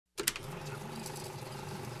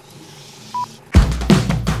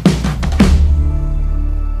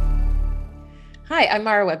Hi, I'm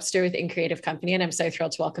Mara Webster with In Creative Company, and I'm so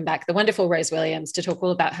thrilled to welcome back the wonderful Rose Williams to talk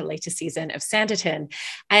all about her latest season of Sanditon.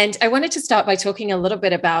 And I wanted to start by talking a little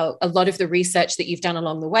bit about a lot of the research that you've done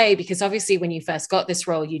along the way, because obviously when you first got this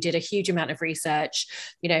role, you did a huge amount of research,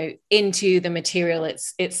 into the material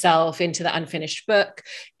itself, into the unfinished book,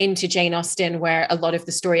 into Jane Austen, where a lot of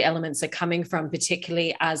the story elements are coming from,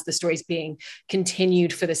 particularly as the story's being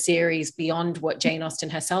continued for the series beyond what Jane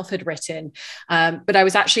Austen herself had written. But I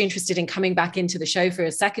was actually interested in coming back into the show for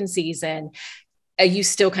a second season. Are you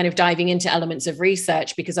still kind of diving into elements of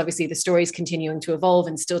research, because obviously the story is continuing to evolve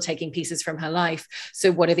and still taking pieces from her life?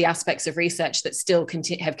 So what are the aspects of research that still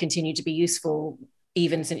have continued to be useful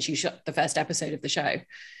even since you shot the first episode of the show?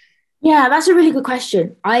 Yeah, that's a really good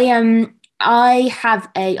question. I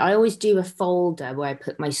always do a folder where I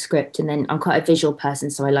put my script, and then I'm quite a visual person,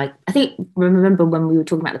 so I think remember when we were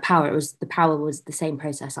talking about the power was the same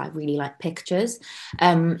process. I really like pictures.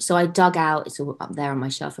 So I dug out, it's all up there on my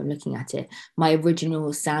shelf, I'm looking at it, my original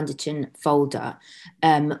Sanditon folder,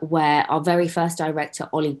 where our very first director,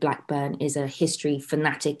 Ollie Blackburn, is a history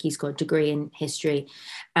fanatic. He's got a degree in history,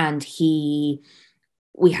 and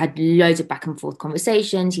we had loads of back and forth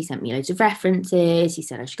conversations. He sent me loads of references. He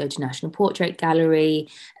said I should go to National Portrait Gallery,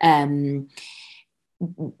 made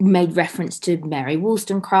reference to Mary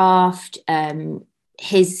Wollstonecraft.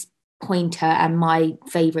 His pointer and my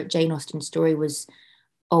favourite Jane Austen story was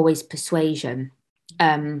always Persuasion.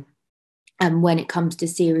 And when it comes to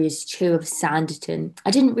series 2 of Sanditon,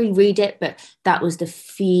 I didn't reread it, but that was the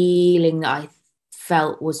feeling that I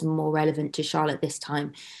felt was more relevant to Charlotte this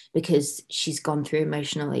time, because she's gone through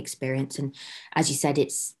emotional experience, and as you said,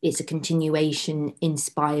 it's a continuation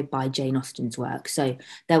inspired by Jane Austen's work, so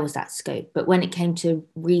there was that scope. But when it came to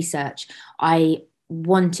research, I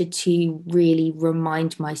wanted to really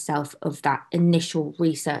remind myself of that initial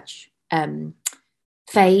research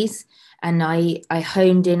phase, and I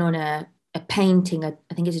honed in on a painting. I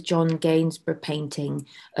think it's a John Gainsborough painting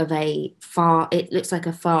of it looks like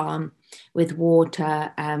a farm with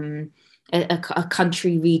water, a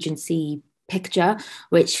country regency picture,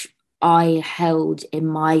 which I held in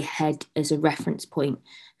my head as a reference point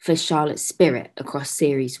for Charlotte's spirit across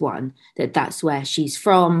series 1, that's where she's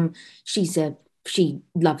from. She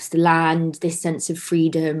loves the land. This sense of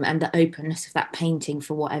freedom and the openness of that painting,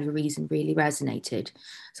 for whatever reason, really resonated.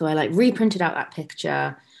 So I reprinted out that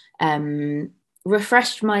picture,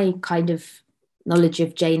 refreshed my kind of knowledge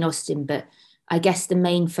of Jane Austen, but I guess the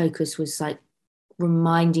main focus was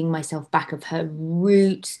reminding myself back of her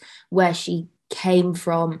roots, where she came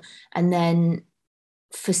from. And then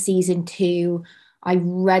for season 2, I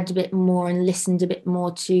read a bit more and listened a bit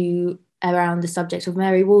more to around the subject of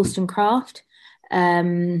Mary Wollstonecraft.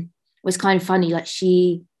 It was kind of funny,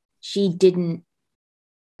 she didn't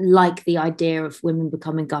like the idea of women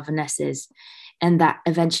becoming governesses, and that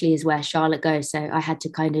eventually is where Charlotte goes. So I had to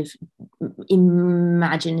kind of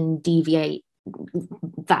imagine and deviate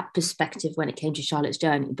that perspective when it came to Charlotte's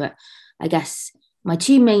journey. But I guess my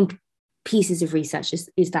two main pieces of research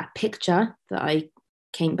is that picture that I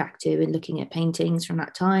came back to and looking at paintings from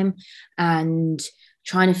that time, and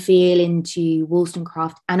trying to feel into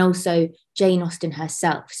Wollstonecraft and also Jane Austen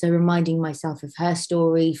herself. So reminding myself of her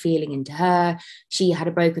story, feeling into her. She had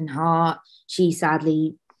a broken heart. She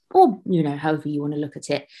sadly, or however you want to look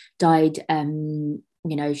at it, died.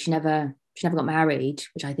 She never got married,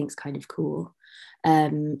 which I think is kind of cool.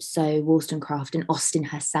 So Wollstonecraft and Austen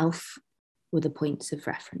herself were the points of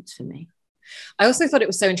reference for me. I also thought it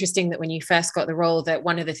was so interesting that when you first got the role, that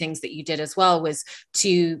one of the things that you did as well was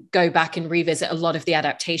to go back and revisit a lot of the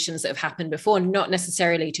adaptations that have happened before, not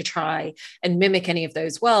necessarily to try and mimic any of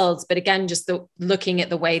those worlds, but again, just looking at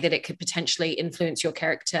the way that it could potentially influence your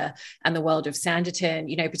character and the world of Sanditon,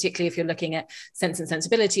 particularly if you're looking at Sense and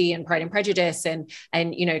Sensibility and Pride and Prejudice, and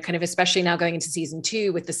kind of especially now going into season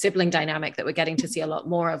 2 with the sibling dynamic that we're getting to see a lot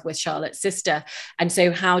more of with Charlotte's sister. And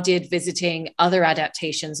so how did visiting other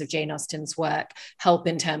adaptations of Jane Austen's work help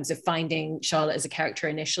in terms of finding Charlotte as a character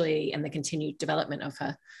initially and the continued development of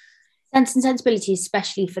her? Sense and Sensibility,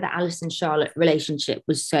 especially for the Alice and Charlotte relationship,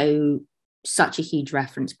 was such a huge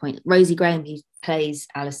reference point. Rosie Graham, who plays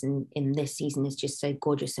Alison in this season, is just so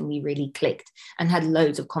gorgeous, and we really clicked and had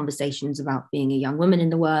loads of conversations about being a young woman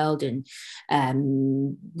in the world and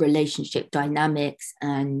relationship dynamics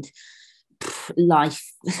and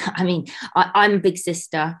life. I mean, I'm a big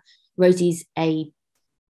sister. Rosie's a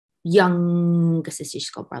younger sister.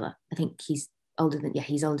 She's got a brother. I think he's older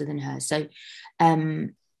than her. So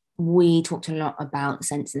we talked a lot about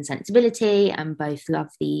Sense and Sensibility, and both love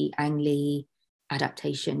the Ang Lee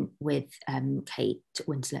adaptation with Kate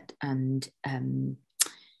Winslet and Emma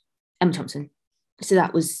Thompson. So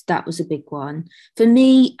that was a big one for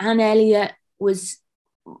me. Anne Elliot was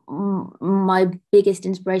my biggest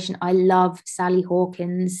inspiration. I love Sally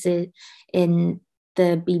Hawkins in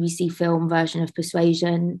the BBC film version of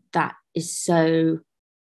Persuasion. That is so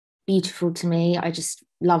beautiful to me. I just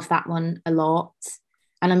love that one a lot,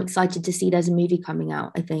 and I'm excited to see there's a movie coming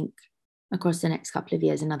out, I think, across the next couple of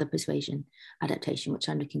years, another Persuasion adaptation, which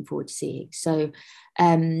I'm looking forward to seeing. So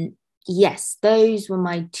yes, those were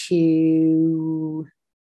my two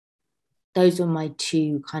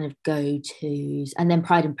kind of go-tos. And then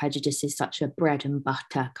Pride and Prejudice is such a bread and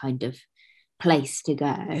butter kind of place to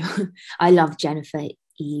go. I love Jennifer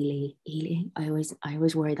Ely. I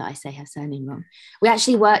always worry that I say her surname wrong. We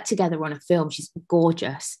actually worked together on a film. She's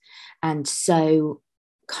gorgeous and so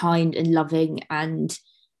kind and loving, and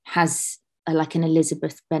has like an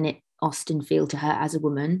Elizabeth Bennet Austen feel to her as a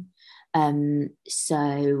woman.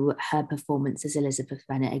 So her performance as Elizabeth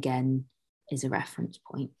Bennet again is a reference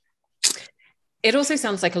point. It also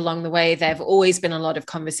sounds like along the way, there have always been a lot of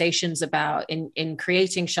conversations about in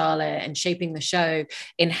creating Charlotte and shaping the show,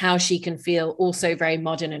 in how she can feel also very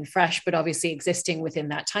modern and fresh, but obviously existing within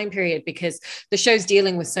that time period, because the show's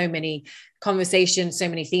dealing with so many conversations, so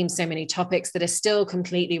many themes, so many topics that are still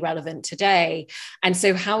completely relevant today. And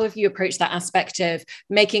so how have you approached that aspect of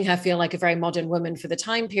making her feel like a very modern woman for the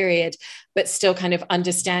time period, but still kind of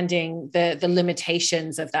understanding the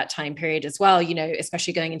limitations of that time period as well, you know,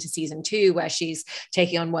 especially going into season 2 where she's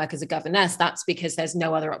taking on work as a governess? That's because there's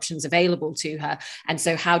no other options available to her. And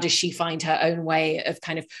so how does she find her own way of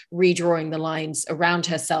kind of redrawing the lines around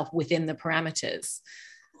herself within the parameters?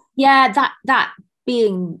 Yeah, that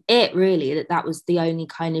being it, really, that was the only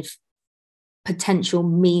kind of potential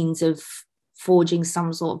means of forging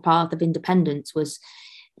some sort of path of independence,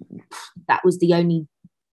 that was the only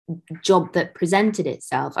job that presented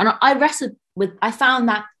itself. And I wrestled with, I found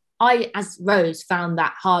that, I, as Rose, found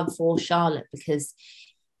that hard for Charlotte, because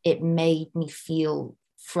it made me feel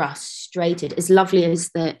frustrated. As lovely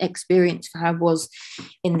as the experience for her was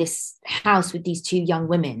in this house with these two young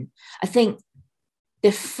women, I think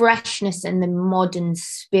the freshness and the modern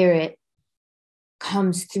spirit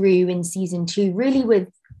comes through in season 2, really, with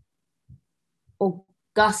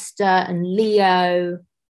Augusta and Leo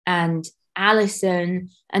and Alison,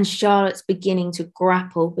 and Charlotte's beginning to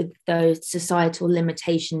grapple with those societal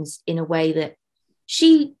limitations in a way that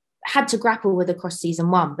she had to grapple with across season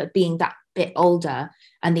 1, but being that bit older,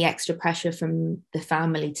 and the extra pressure from the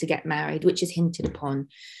family to get married, which is hinted upon,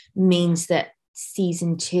 means that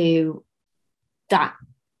season 2, that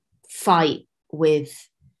fight with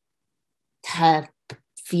her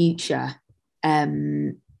future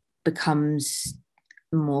becomes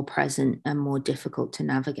more present and more difficult to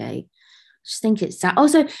navigate. I just think it's sad.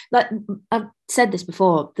 Also, like I've said this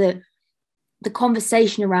before, the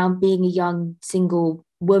conversation around being a young single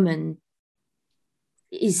woman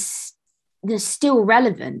is still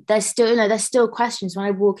relevant. There's still questions when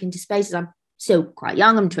I walk into spaces. I'm still quite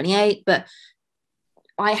young, I'm 28, but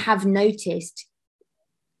I have noticed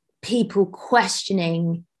people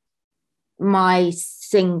questioning my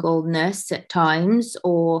singleness at times,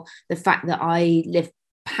 or the fact that I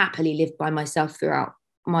happily lived by myself throughout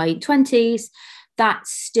my 20s. That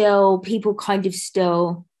still, people kind of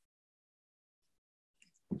still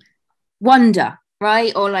wonder,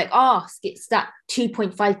 right? Or like ask, it's that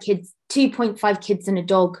 2.5 kids and a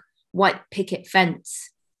dog, white picket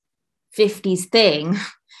fence 50s thing.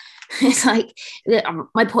 It's like,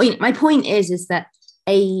 my point is that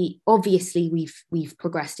obviously we've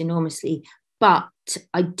progressed enormously, but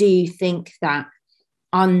I do think that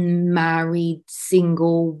unmarried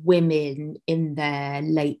single women in their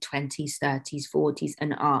late 20s, 30s, 40s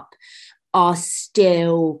and up are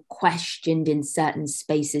still questioned in certain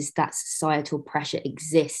spaces. That societal pressure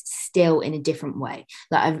exists still in a different way.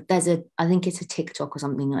 Like I think it's a TikTok or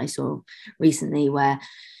something that I saw recently where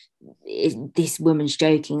this woman's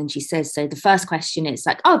joking and she says, so the first question is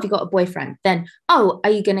like, oh, have you got a boyfriend? Then, oh,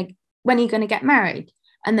 when are you gonna get married?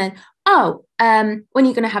 And then, oh, when are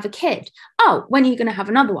you gonna have a kid? Oh, when are you gonna have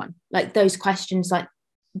another one? Like those questions like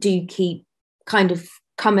do keep kind of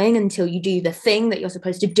coming until you do the thing that you're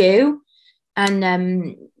supposed to do.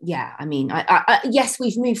 And yeah, I mean, I yes,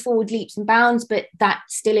 we've moved forward leaps and bounds, but that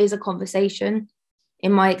still is a conversation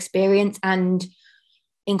in my experience. And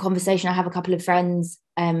in conversation, I have a couple of friends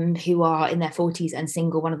who are in their 40s and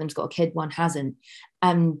single. One of them's got a kid, one hasn't.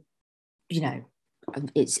 You know,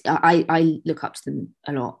 I look up to them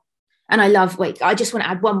a lot. And I just want to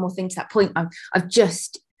add one more thing to that point. I've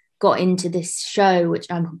just got into this show, which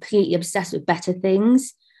I'm completely obsessed with, Better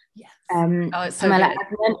Things. Yes. Oh, it's so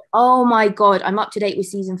good. Oh my God, I'm up to date with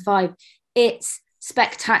season 5. It's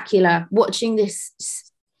spectacular, watching this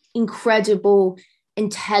incredible,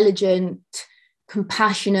 intelligent,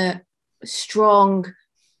 compassionate, strong,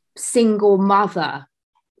 single mother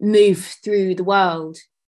move through the world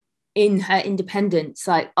in her independence.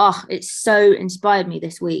 Like, oh, it's so inspired me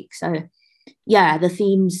this week. So yeah, the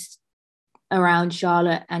themes around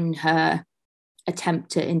Charlotte and her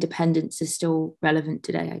attempt at independence is still relevant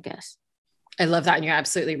today, I guess. I love that. And you're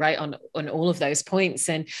absolutely right on all of those points.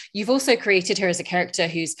 And you've also created her as a character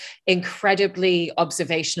who's incredibly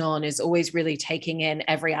observational and is always really taking in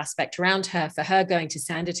every aspect around her. For her, going to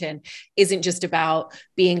Sanditon isn't just about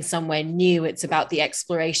being somewhere new. It's about the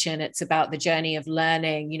exploration. It's about the journey of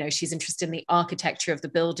learning. You know, she's interested in the architecture of the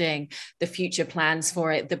building, the future plans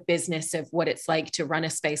for it, the business of what it's like to run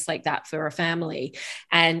a space like that for a family.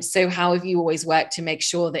 And so how have you always worked to make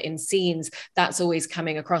sure that in scenes, that's always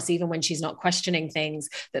coming across, even when she's not questioning things,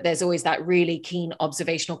 that there's always that really keen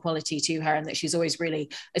observational quality to her, and that she's always really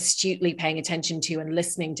astutely paying attention to and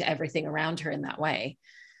listening to everything around her in that way?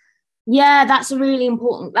 Yeah, that's a really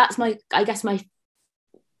important, that's I guess my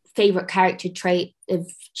favorite character trait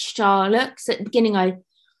of Charlotte. So at the beginning, I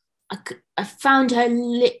found her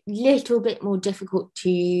little bit more difficult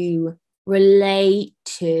to relate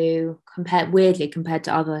to, compared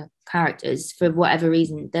to other characters for whatever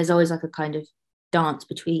reason. There's always like a kind of dance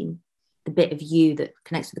between the bit of you that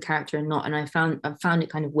connects with the character and not. And I found it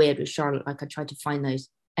kind of weird with Charlotte. Like, I tried to find those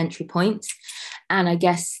entry points, and I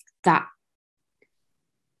guess that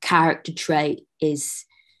character trait is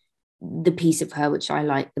the piece of her which I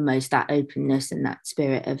like the most, that openness and that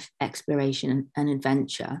spirit of exploration and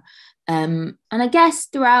adventure. And I guess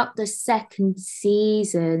throughout the second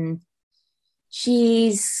season,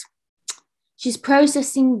 she's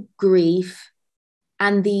processing grief,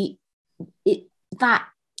 and that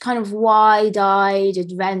kind of wide-eyed,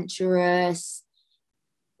 adventurous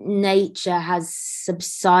nature has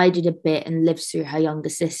subsided a bit and lives through her younger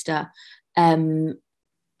sister. And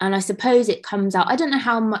I suppose it comes out, I don't know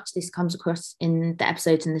how much this comes across in the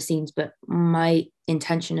episodes and the scenes, but my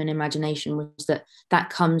intention and imagination was that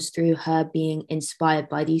comes through her being inspired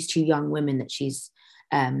by these two young women that she's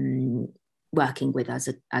working with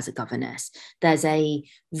as a governess. There's a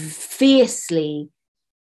fiercely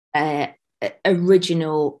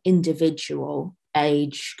original individual,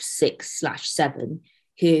 age 6/7,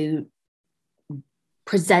 who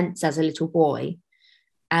presents as a little boy,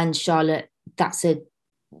 and Charlotte, that's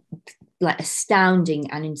like astounding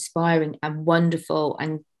and inspiring and wonderful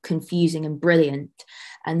and confusing and brilliant.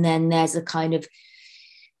 And then there's a kind of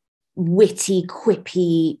witty,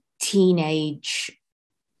 quippy teenage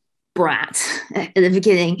brat at the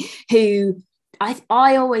beginning who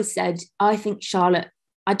I always said, I think Charlotte,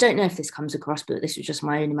 I don't know if this comes across, but this was just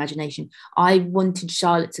my own imagination. I wanted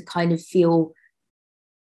Charlotte to kind of feel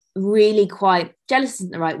really quite, jealous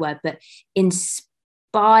isn't the right word, but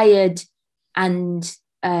inspired and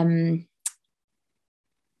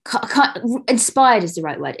inspired is the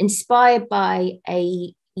right word. Inspired by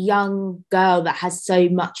a young girl that has so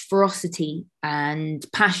much ferocity and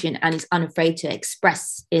passion and is unafraid to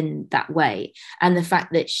express in that way. And the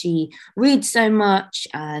fact that she reads so much,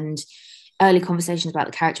 and early conversations about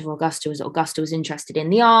the character of Augusta was interested in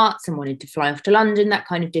the arts and wanted to fly off to London. That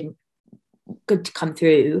kind of didn't good to come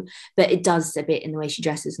through, but it does a bit in the way she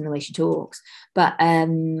dresses and the way she talks. But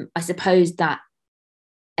I suppose that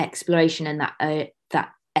exploration and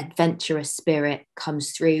that adventurous spirit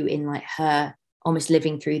comes through in like her almost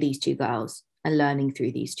living through these two girls and learning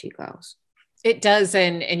through these two girls. It does.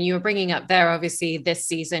 And you were bringing up there, obviously, this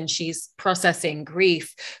season, she's processing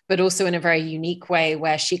grief, but also in a very unique way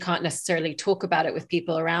where she can't necessarily talk about it with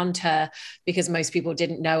people around her, because most people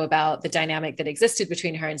didn't know about the dynamic that existed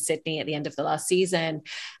between her and Sidney at the end of the last season.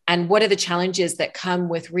 And what are the challenges that come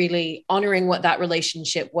with really honoring what that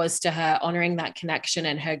relationship was to her, honoring that connection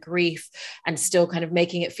and her grief, and still kind of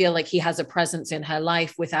making it feel like he has a presence in her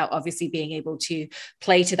life without obviously being able to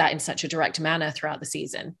play to that in such a direct manner throughout the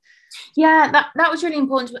season? Yeah, that was really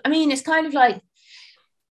important. I mean, it's kind of like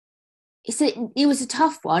it was a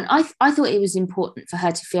tough one. I thought it was important for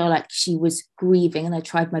her to feel like she was grieving, and I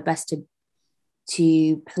tried my best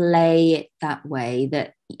to play it that way,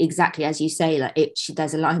 that exactly as you say, like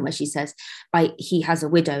there's a line where she says, he has a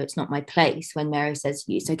widow, it's not my place, when Mary says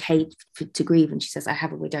it's okay to grieve, and she says, I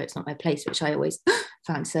have a widow, it's not my place, which I always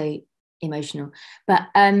found so emotional. But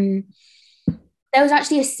there was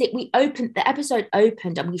actually the episode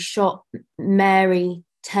opened and we shot Mary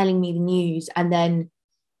telling me the news, and then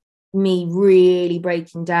me really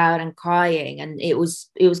breaking down and crying, and it was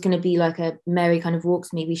going to be like a Mary kind of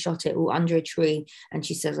walks me. We shot it all under a tree, and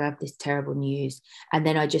she says, "I have this terrible news," and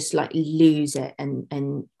then I just like lose it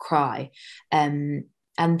and cry, and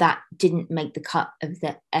that didn't make the cut of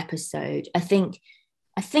the episode. I think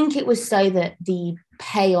it was so that the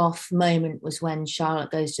payoff moment was when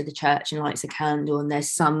Charlotte goes to the church and lights a candle, and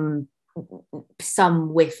there's some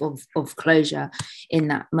whiff of closure in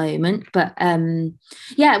that moment. But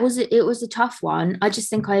yeah, it was a tough one. I just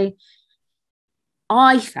think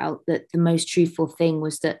I felt that the most truthful thing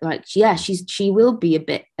was that, like, yeah, she will be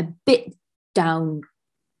a bit down.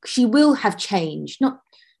 She will have changed. Not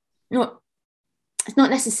it's not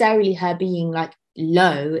necessarily her being like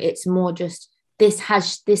low. It's more just this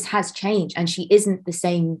has changed, and she isn't the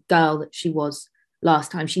same girl that she was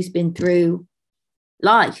last time. She's been through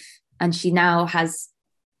life, and she now has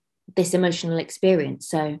this emotional experience.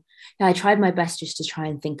 So yeah, I tried my best just to try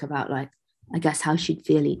and think about, like, I guess how she'd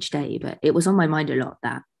feel each day, but it was on my mind a lot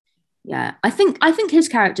that, yeah, I think his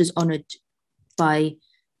character's honoured by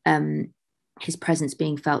his presence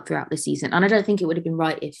being felt throughout the season. And I don't think it would have been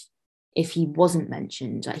right if he wasn't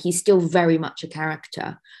mentioned. Like, he's still very much a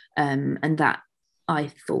character, and that I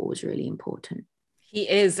thought was really important. He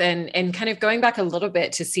is. And kind of going back a little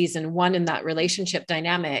bit to season 1 and that relationship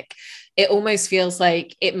dynamic, it almost feels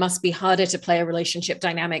like it must be harder to play a relationship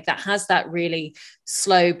dynamic that has that really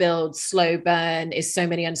slow build, slow burn, is so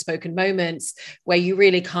many unspoken moments where you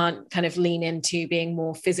really can't kind of lean into being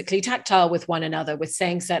more physically tactile with one another, with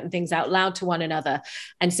saying certain things out loud to one another.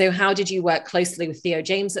 And so how did you work closely with Theo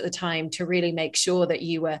James at the time to really make sure that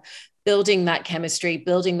you were building that chemistry,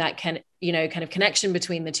 building that kind of connection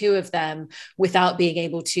between the two of them without being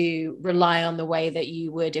able to rely on the way that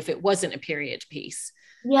you would if it wasn't a period piece?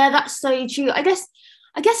 Yeah, that's so true. I guess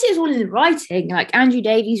it was all in the writing. Like, Andrew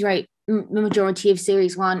Davies wrote the majority of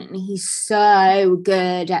series 1, and he's so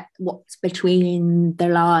good at what's between the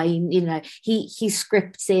line. You know, he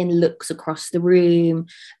scripts in, looks across the room.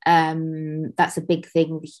 That's a big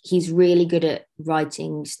thing. He's really good at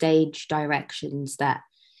writing stage directions that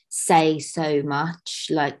say so much.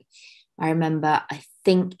 Like, I remember, I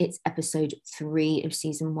think it's episode 3 of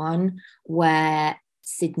season 1 where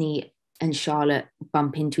Sidney and Charlotte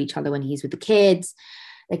bump into each other when he's with the kids.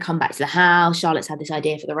 They come back to the house. Charlotte's had this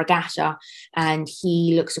idea for the regatta, and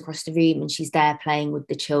he looks across the room and she's there playing with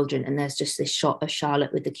the children, and there's just this shot of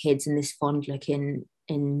Charlotte with the kids and this fond look in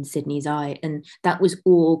Sidney's eye, and that was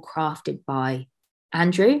all crafted by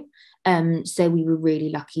Andrew. So we were really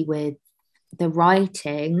lucky with the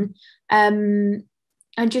writing, and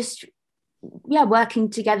just working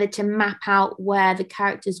together to map out where the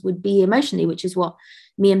characters would be emotionally, which is what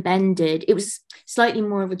me and Ben did. It was slightly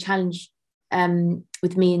more of a challenge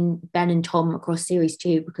with me and Ben and Tom across series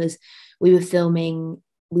 2, because we were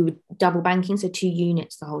double banking, so 2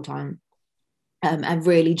 units the whole time, and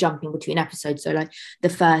really jumping between episodes. So, like, the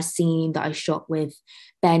first scene that I shot with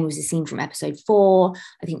Ben was a scene from episode 4.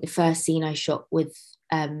 I think the first scene I shot with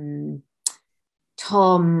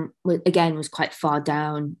Tom was quite far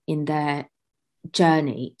down in their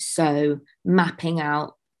journey, so mapping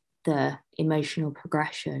out the emotional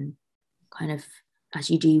progression, kind of as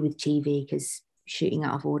you do with TV, because shooting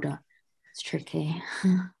out of order is tricky.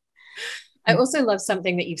 I also love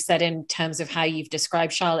something that you've said in terms of how you've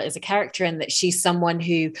described Charlotte as a character, and that she's someone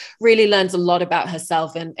who really learns a lot about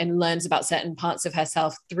herself and learns about certain parts of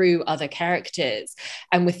herself through other characters.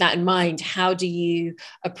 And with that in mind, how do you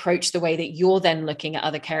approach the way that you're then looking at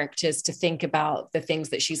other characters to think about the things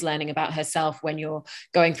that she's learning about herself when you're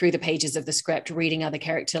going through the pages of the script, reading other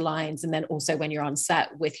character lines, and then also when you're on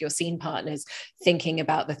set with your scene partners, thinking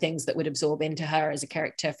about the things that would absorb into her as a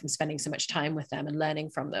character from spending so much time with them and learning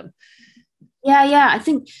from them? Yeah, I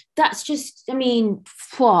think that's just, I mean,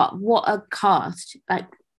 what a cast, like,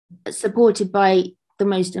 supported by the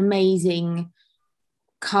most amazing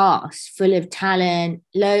cast, full of talent,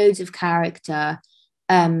 loads of character.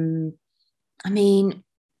 I mean,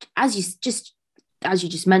 as you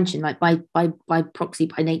just mentioned, like, by proxy,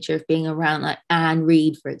 by nature of being around, like, Anne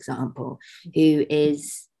Reid, for example, who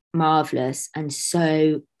is marvelous and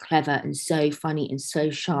so clever and so funny and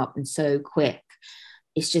so sharp and so quick.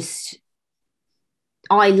 It's just,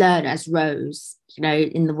 I learn as Rose, you know,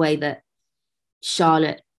 in the way that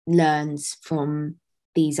Charlotte learns from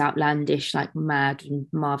these outlandish, like, mad and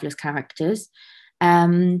marvelous characters.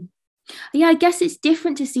 I guess it's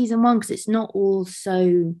different to season 1 because it's not all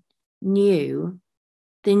so new.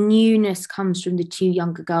 The newness comes from the 2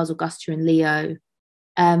 younger girls, Augusta and Leo.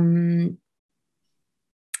 I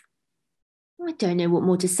don't know what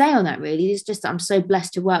more to say on that, really. It's just that I'm so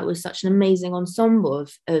blessed to work with such an amazing ensemble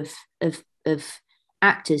of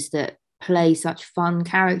actors that play such fun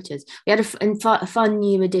characters. We had a fun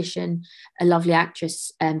new addition, a lovely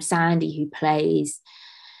actress, Sandy, who plays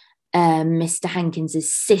Mr.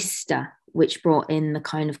 Hankins's sister, which brought in the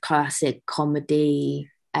kind of classic comedy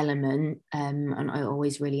element, and I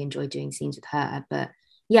always really enjoy doing scenes with her. But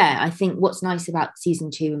yeah, I think what's nice about season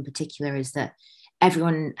 2 in particular is that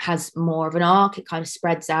everyone has more of an arc. It kind of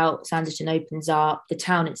spreads out. Sanditon opens up, the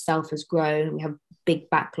town itself has grown, we have big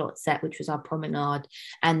backlot set, which was our promenade,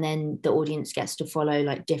 and then the audience gets to follow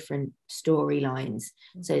like different storylines,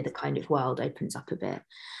 so the kind of world opens up a bit.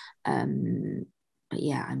 But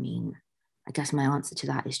yeah, I mean, I guess my answer to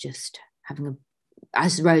that is just having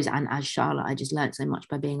as Rose and as Charlotte, I just learned so much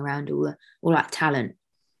by being around all that talent.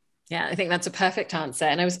 Yeah, I think that's a perfect answer.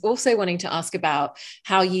 And I was also wanting to ask about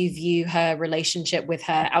how you view her relationship with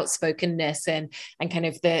her outspokenness and kind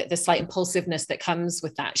of the slight impulsiveness that comes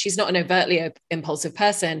with that. She's not an overtly impulsive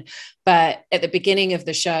person, but at the beginning of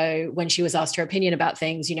the show, when she was asked her opinion about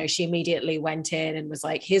things, you know, she immediately went in and was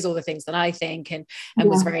like, here's all the things that I think, and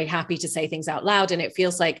was very happy to say things out loud. And it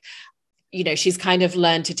feels like, you know, she's kind of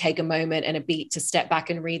learned to take a moment and a beat to step back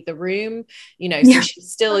and read the room, you know, so she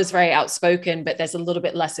still is very outspoken, but there's a little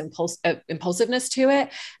bit less impulsiveness to it.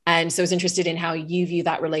 And so I was interested in how you view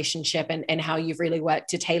that relationship and how you've really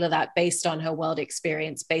worked to tailor that based on her world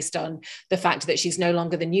experience, based on the fact that she's no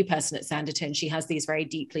longer the new person at Sanditon. She has these very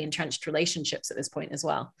deeply entrenched relationships at this point as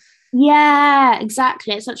well. Yeah,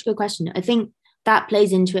 exactly. It's such a good question. I think that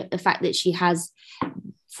plays into it, the fact that she has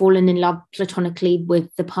fallen in love platonically with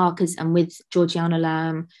the Parkers and with Georgiana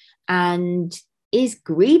Lamb, and is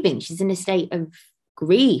grieving. She's in a state of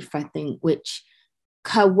grief, I think, which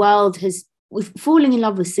her world has, with falling in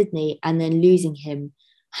love with Sidney and then losing him,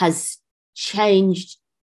 has changed,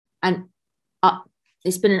 and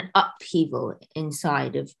it's been an upheaval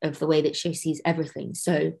inside of the way that she sees everything.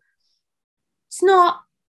 So it's not,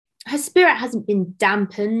 her spirit hasn't been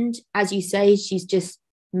dampened, as you say, she's just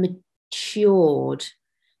matured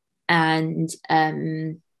and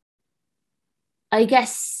I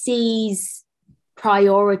guess sees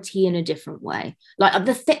priority in a different way. Like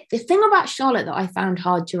the thing about Charlotte that I found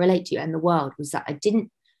hard to relate to in the world was that I didn't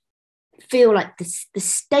feel like the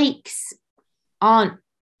stakes aren't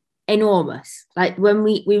enormous. Like when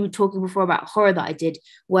we were talking before about horror that I did,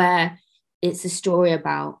 where it's a story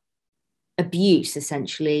about abuse,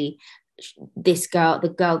 essentially. This girl,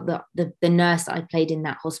 the nurse that I played in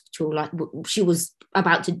that hospital, like she was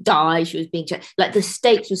about to die, she was being like, the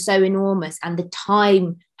stakes were so enormous and the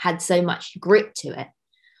time had so much grit to it,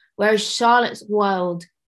 whereas Charlotte's world,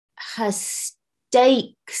 her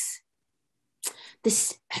stakes,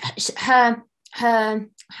 her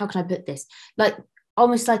how can I put this, like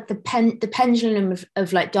almost like the pendulum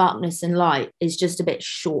of like darkness and light is just a bit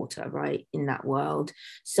shorter, right, in that world.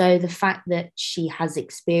 So the fact that she has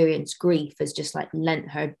experienced grief has just like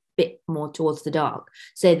lent her a bit more towards the dark,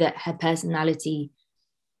 so that her personality,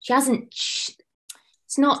 it's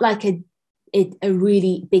not like a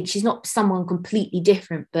really big, she's not someone completely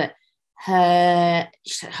different, but her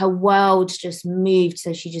world just moved,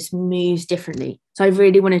 so she just moves differently. So I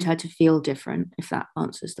really wanted her to feel different, if that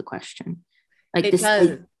answers the question. Like it this,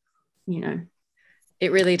 does. You know,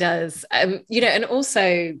 it really does. You know, and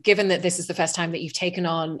also given that this is the first time that you've taken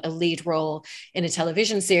on a lead role in a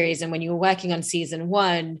television series, and when you were working on season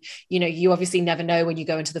 1, you know, you obviously never know when you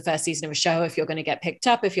go into the first season of a show if you're going to get picked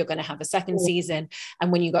up, if you're going to have a second season.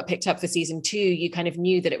 And when you got picked up for season 2, you kind of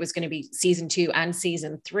knew that it was going to be season 2 and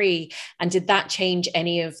season 3. And did that change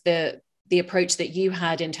any of the approach that you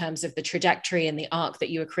had in terms of the trajectory and the arc that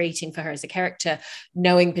you were creating for her as a character,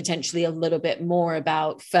 knowing potentially a little bit more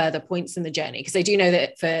about further points in the journey? Because I do know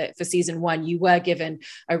that for season 1, you were given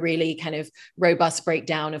a really kind of robust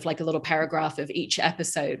breakdown of like a little paragraph of each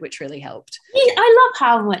episode, which really helped. I love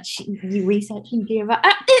how much you research and do about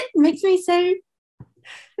it. It makes me so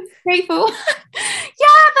grateful.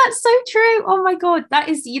 Yeah, that's so true. Oh my god,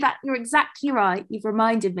 you're exactly right. You've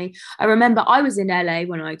reminded me. I remember I was in LA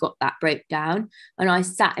when I got that breakdown, and I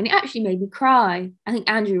sat, and it actually made me cry. I think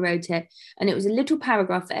Andrew wrote it, and it was a little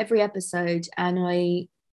paragraph for every episode, and I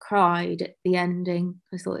cried at the ending.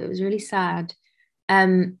 I thought it was really sad.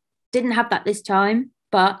 Didn't have that this time,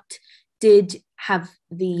 but did have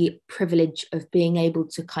the privilege of being able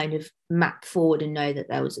to kind of map forward and know that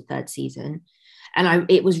there was a third season. And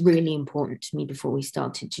it was really important to me before we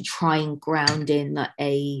started to try and ground in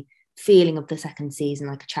a feeling of the second season,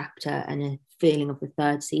 like a chapter, and a feeling of the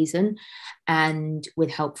third season. And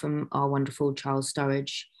with help from our wonderful Charles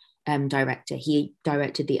Sturridge, director, he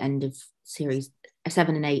directed the end of series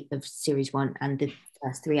 7 and 8 of series 1 and the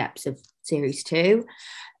first 3 eps of series 2.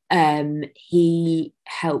 He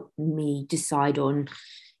helped me decide on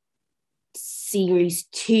series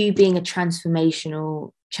 2 being a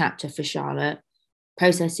transformational chapter for Charlotte,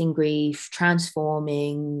 processing grief,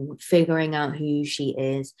 transforming, figuring out who she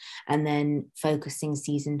is, and then focusing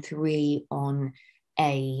season 3 on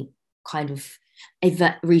a kind of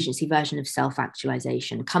a Regency version of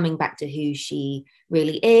self-actualization, coming back to who she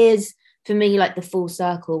really is. For me, like the full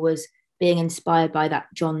circle was being inspired by that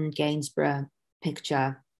John Gainsborough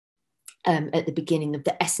picture at the beginning, of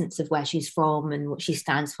the essence of where she's from and what she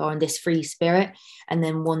stands for, and this free spirit, and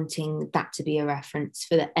then wanting that to be a reference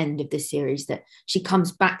for the end of the series, that she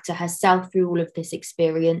comes back to herself through all of this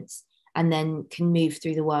experience and then can move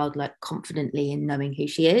through the world like confidently in knowing who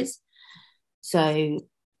she is. So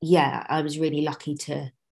yeah, I was really lucky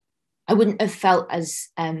I wouldn't have felt as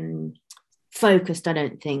focused, I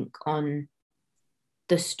don't think, on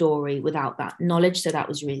the story without that knowledge. So that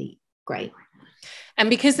was really great. And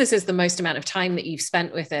because this is the most amount of time that you've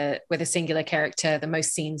spent with a singular character, the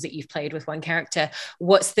most scenes that you've played with one character,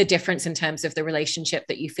 what's the difference in terms of the relationship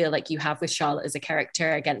that you feel like you have with Charlotte as a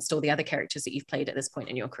character against all the other characters that you've played at this point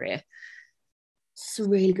in your career? It's a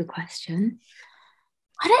really good question.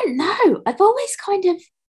 I don't know. I've always kind of,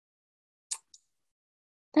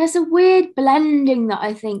 there's a weird blending that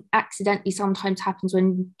I think accidentally sometimes happens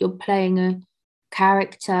when you're playing a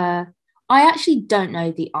character. I actually don't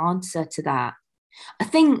know the answer to that. I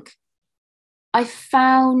think I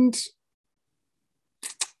found,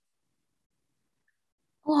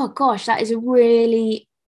 oh gosh, that is a really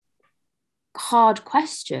hard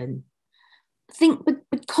question. I think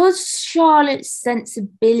because Charlotte's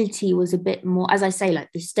sensibility was a bit more, as I say, like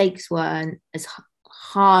the stakes weren't as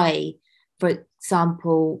high. For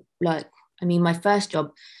example, like, I mean, my first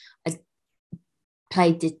job, I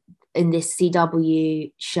played in this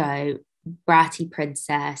CW show, bratty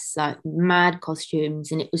princess, like mad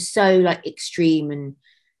costumes, and it was so like extreme and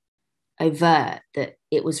overt that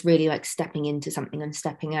it was really like stepping into something and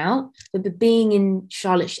stepping out. But being in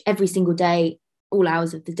Charlotte every single day, all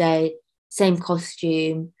hours of the day, same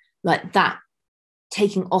costume, like that,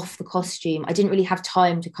 taking off the costume, I didn't really have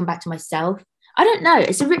time to come back to myself. I don't know.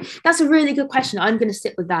 That's a really good question. I'm going to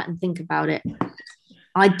sit with that and think about it.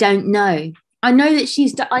 I don't know. I know that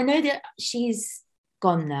she's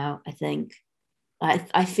gone now, I think.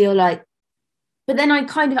 I feel like, but then I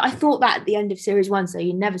thought that at the end of series 1, so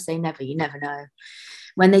you never say never, you never know.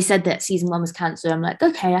 When they said that season 1 was cancelled, I'm like,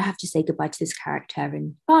 okay, I have to say goodbye to this character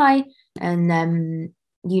and bye. And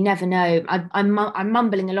you never know. I'm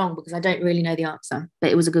mumbling along because I don't really know the answer, but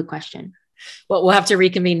it was a good question. Well, we'll have to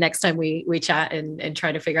reconvene next time we chat and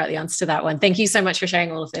try to figure out the answer to that one. Thank you so much for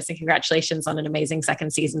sharing all of this, and congratulations on an amazing second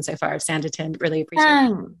season so far of Sanditon. Really appreciate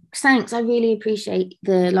it. Thanks. I really appreciate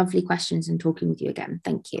the lovely questions and talking with you again.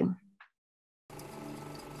 Thank you.